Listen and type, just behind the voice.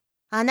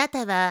あな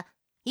たは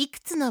いく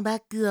つのバ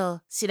ッグを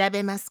調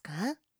べますか？